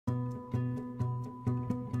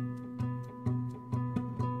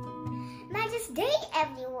Christmas Day,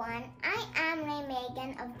 everyone! I am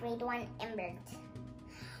Megan of grade 1 Imbert.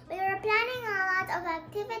 We were planning a lot of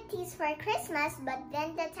activities for Christmas, but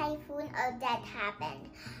then the Typhoon Odette happened.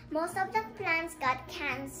 Most of the plans got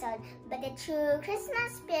cancelled, but the true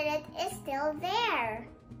Christmas spirit is still there.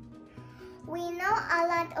 We know a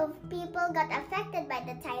lot of people got affected by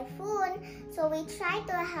the typhoon, so we try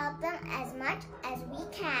to help them as much as we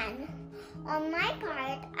can. On my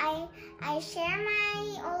part, I share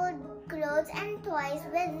my old clothes and toys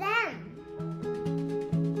with them.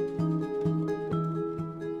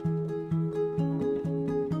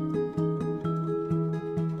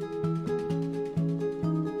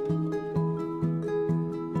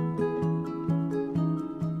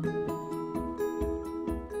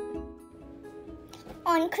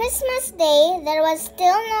 On Christmas Day, there was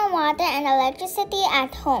still no water and electricity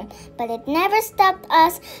at home, but it never stopped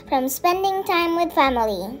us from spending time with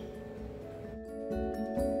family.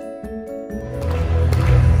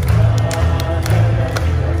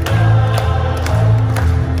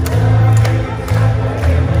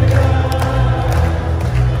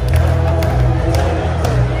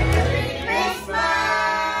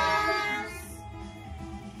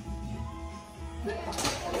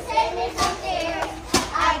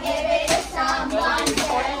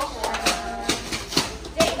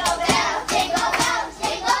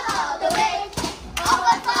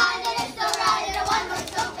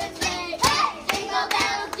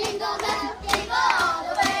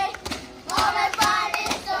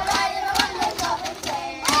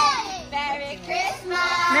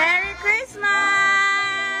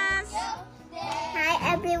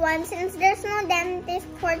 Since there's no dentist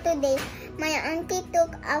for today, my auntie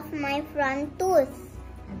took off my front tooth.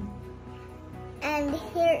 And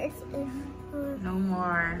here it's... No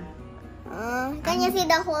more. Can you see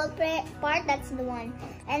the whole part? That's the one.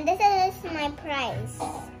 And this is my prize.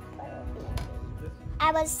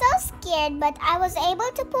 I was so scared, but I was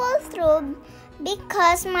able to pull through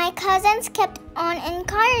because my cousins kept on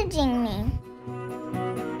encouraging me.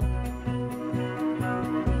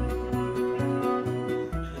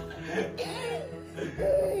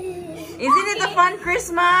 Isn't it a fun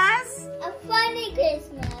Christmas? A funny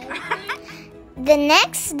Christmas. The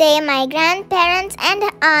next day, my grandparents and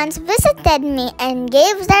aunts visited me and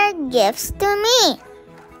gave their gifts to me.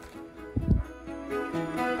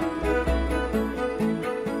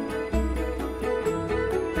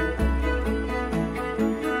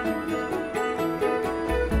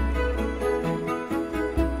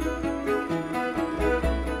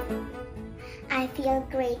 I feel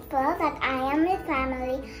grateful that I am with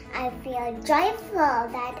family. I feel joyful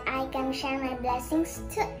that I can share my blessings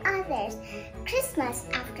to others. Christmas,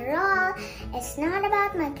 after all, is not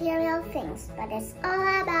about material things, but it's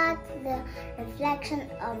all about the reflection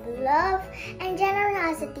of love and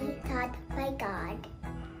generosity taught by God.